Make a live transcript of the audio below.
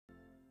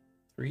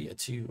3, a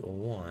 2, a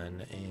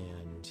 1,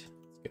 and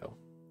let's go.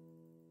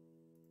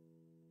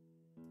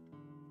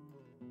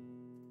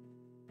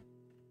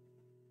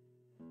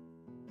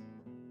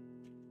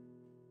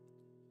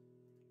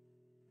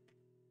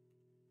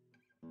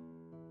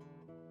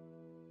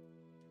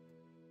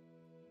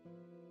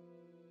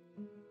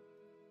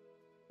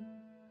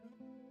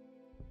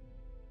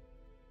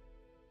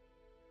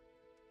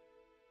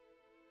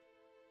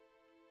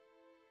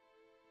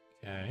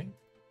 Okay.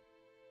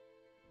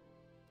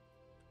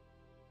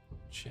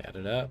 Chat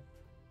it up.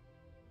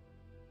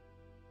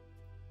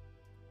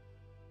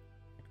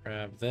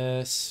 Grab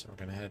this. We're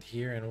gonna head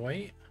here and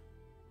wait.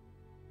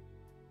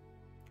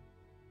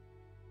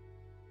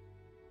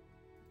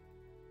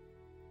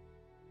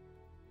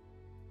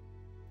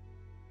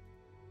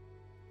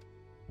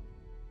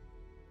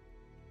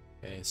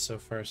 Okay, so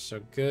far so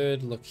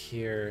good. Look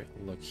here,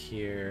 look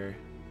here,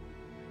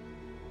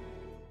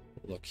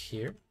 look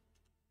here.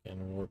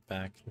 And we're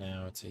back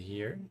now to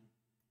here.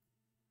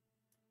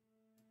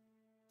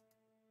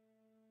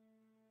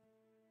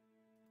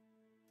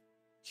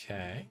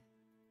 Okay.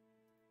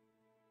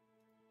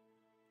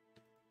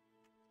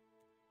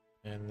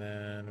 And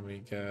then we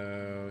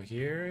go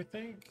here, I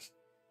think.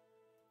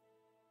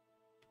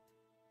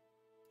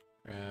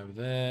 Grab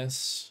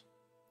this.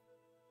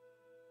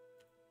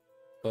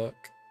 Book.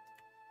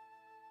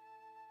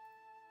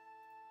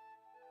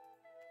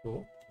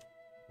 Cool.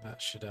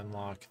 That should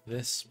unlock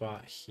this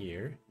spot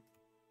here.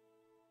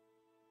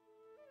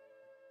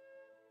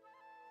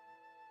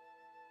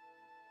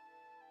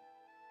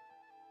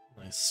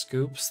 Nice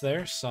scoops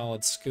there,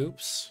 solid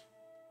scoops.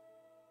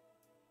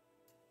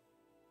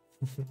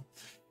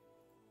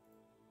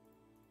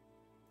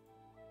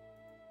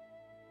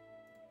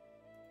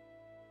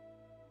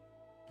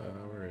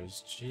 Where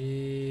is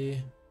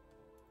G?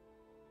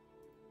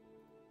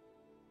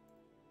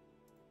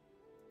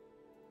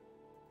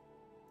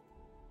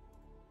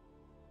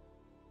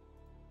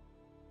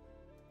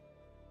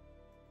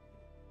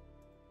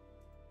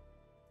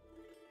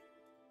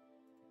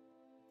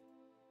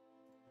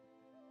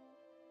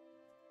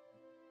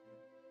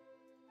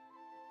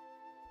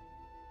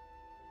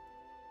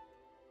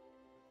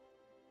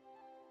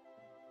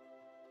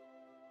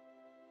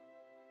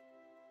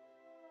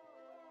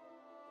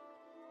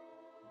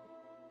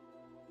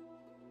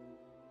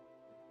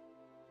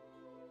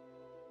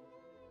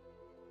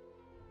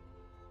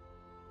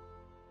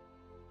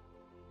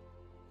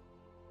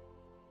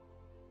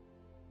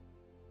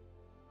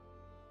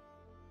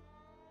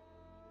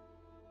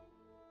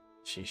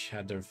 She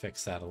had to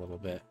fix that a little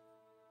bit.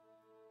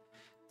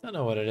 Don't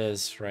know what it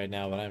is right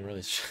now, but I'm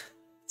really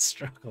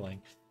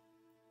struggling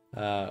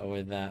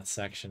with that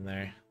section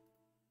there.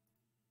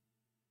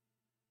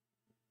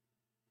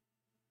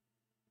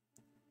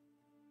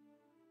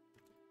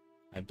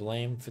 I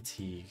blame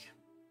fatigue.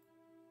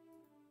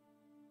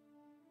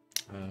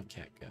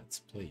 Cat guts,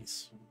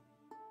 please.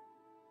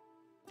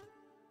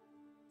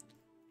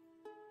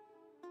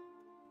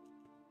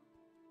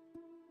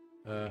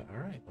 All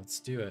right, let's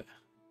do it.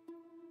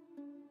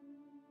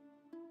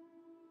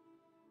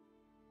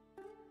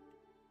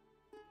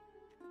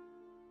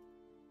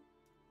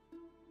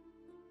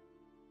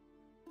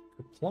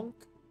 Plunk.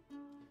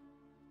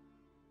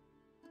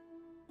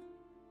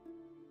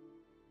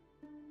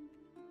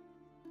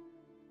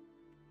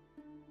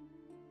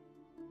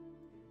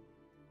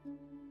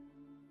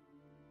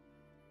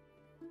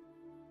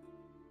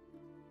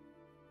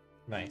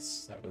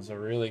 Nice. That was a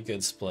really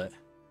good split.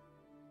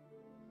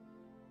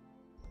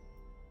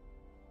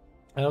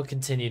 It'll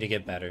continue to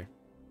get better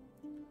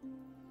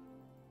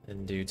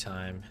in due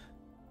time.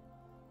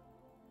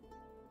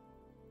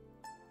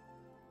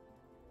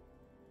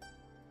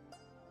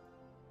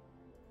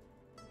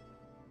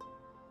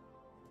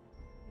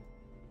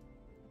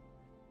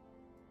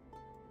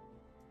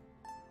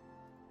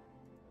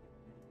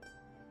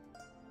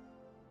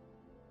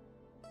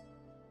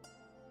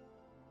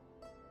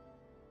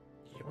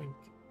 Yoink.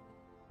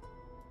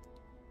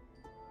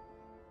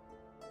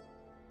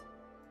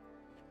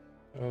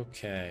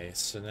 Okay,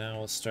 so now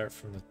we'll start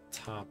from the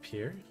top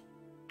here.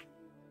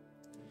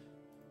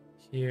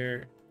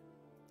 Here,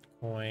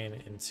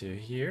 coin into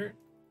here.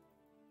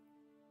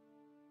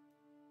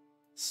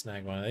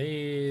 Snag one of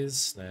these,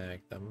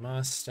 snag the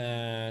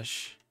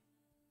mustache.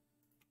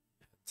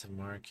 To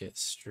Market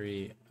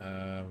Street.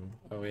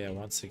 Oh yeah,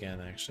 once again,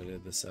 I actually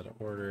did this out of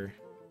order.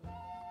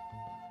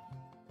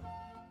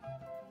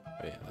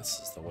 Oh yeah, this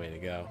is the way to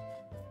go.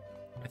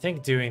 I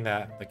think doing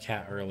that, the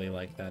cat early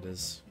like that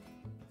is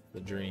the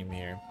dream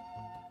here.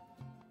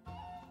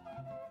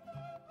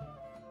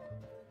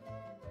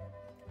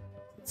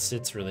 It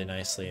sits really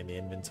nicely in the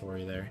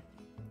inventory there.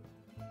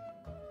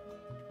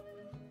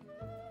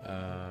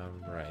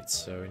 Right,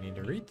 so we need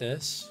to read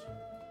this.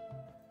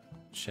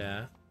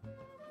 Chat.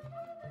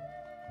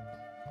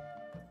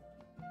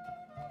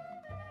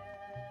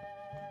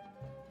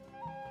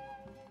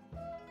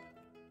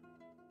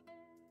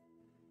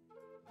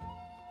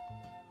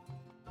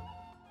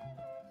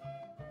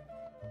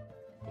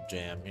 We'll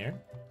jam here.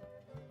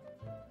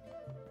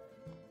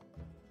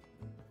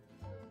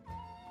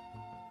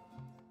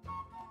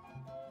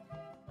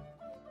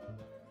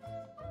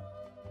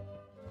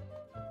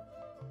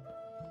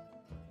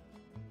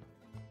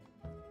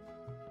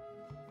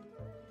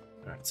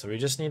 So we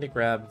just need to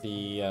grab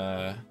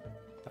the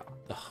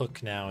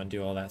hook now and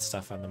do all that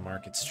stuff on the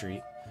market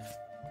street.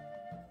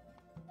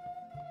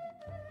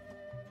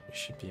 We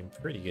should be in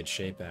pretty good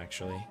shape,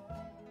 actually.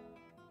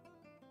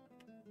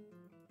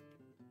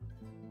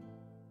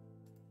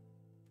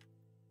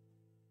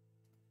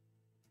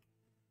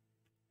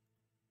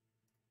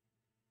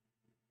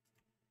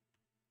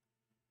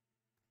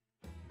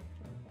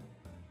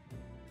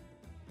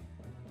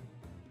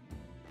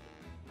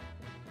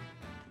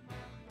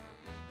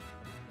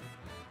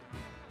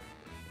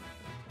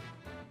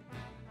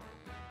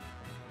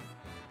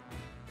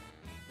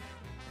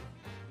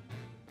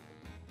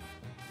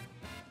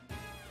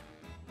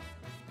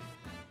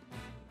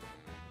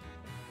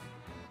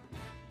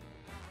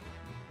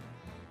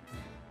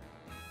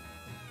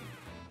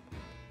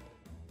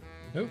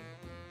 Nope.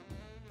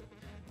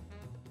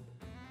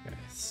 Okay,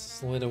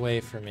 slid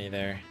away from me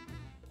there.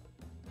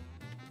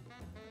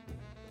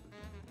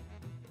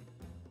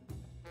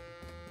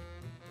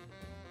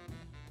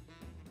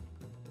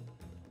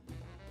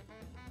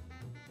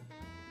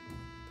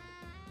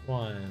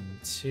 One,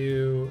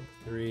 two,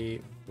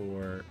 three,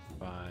 4,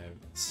 5,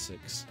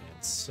 6,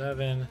 and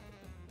 7.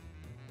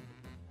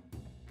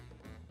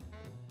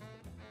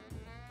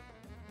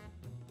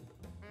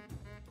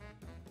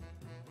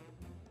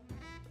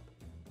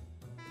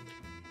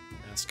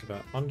 Ask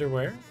about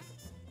underwear.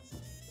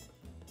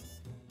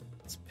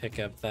 Let's pick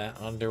up that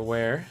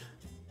underwear.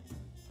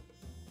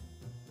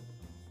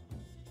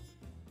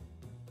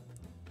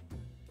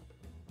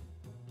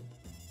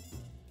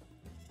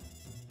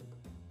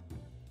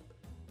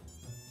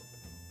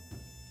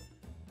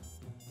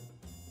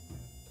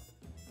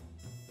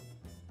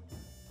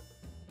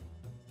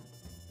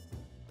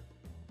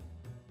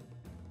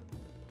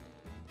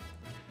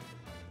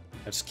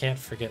 I just can't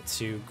forget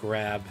to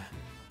grab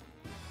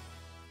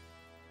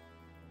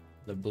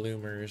the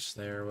bloomers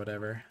there or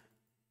whatever.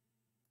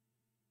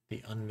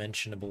 The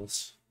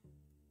unmentionables,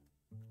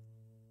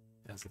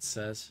 as it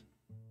says.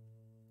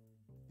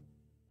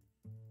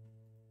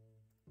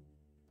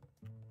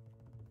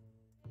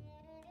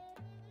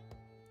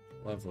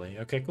 Lovely.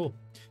 Okay, cool.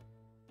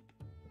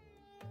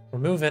 We're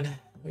moving.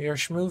 We are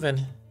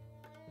schmoving.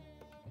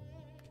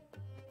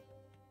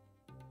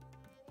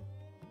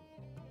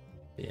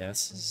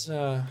 Yes,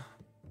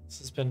 this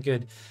has been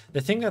good.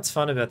 The thing that's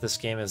fun about this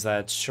game is that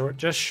it's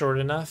just short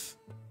enough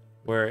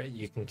where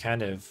you can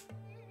kind of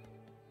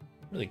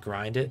really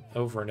grind it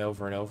over and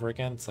over and over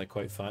again. It's like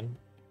quite fun.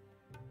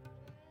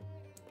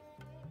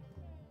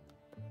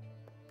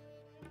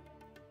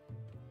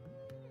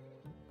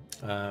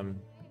 And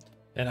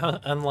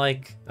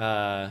unlike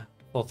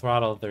Full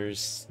Throttle,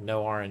 there's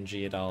no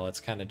RNG at all.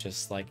 It's kind of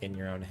just like in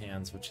your own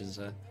hands, which is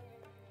a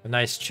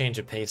nice change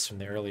of pace from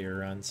the earlier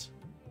runs.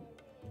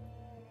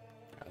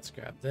 Let's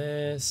grab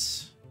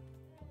this.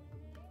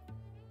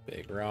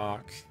 Big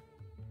rock.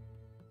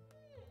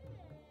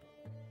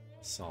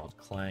 Solid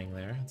clang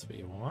there. That's what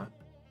you want.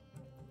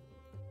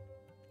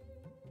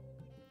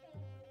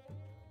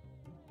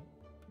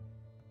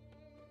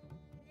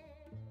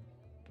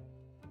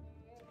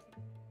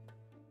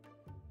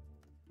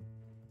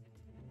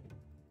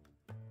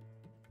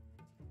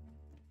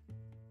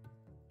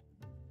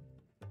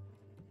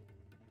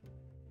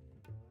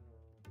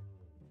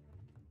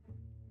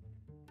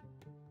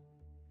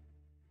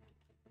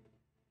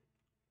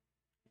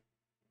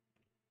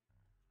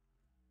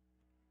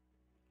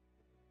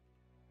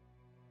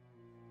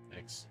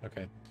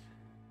 Okay.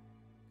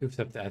 Goofed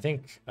up there. I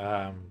think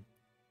so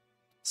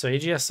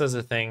AGS does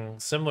a thing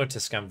similar to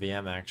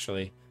ScumVM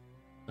actually.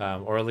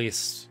 Or at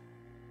least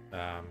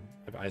I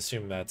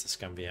assume that's a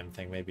ScumVM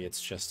thing. Maybe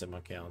it's just a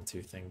Monkey Island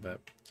 2 thing,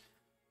 but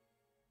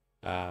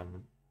you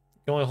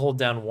can only hold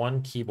down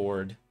one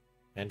keyboard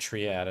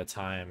entry at a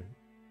time.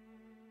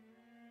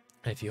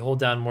 And if you hold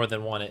down more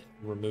than one, it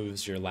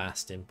removes your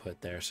last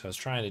input there. So I was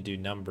trying to do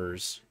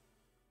numbers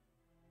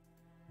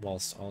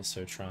whilst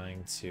also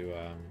trying to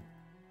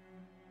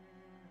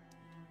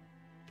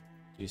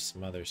do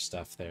some other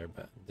stuff there,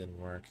 but it didn't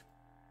work.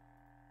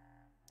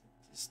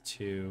 This is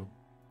 2.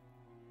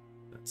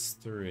 That's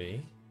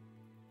 3.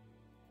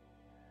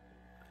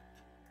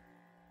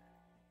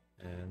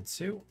 And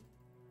 2.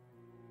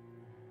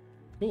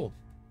 Cool.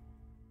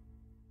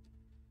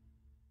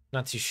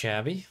 Not too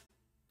shabby.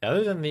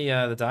 Other than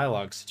the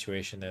dialogue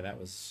situation there, that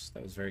was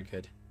very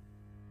good.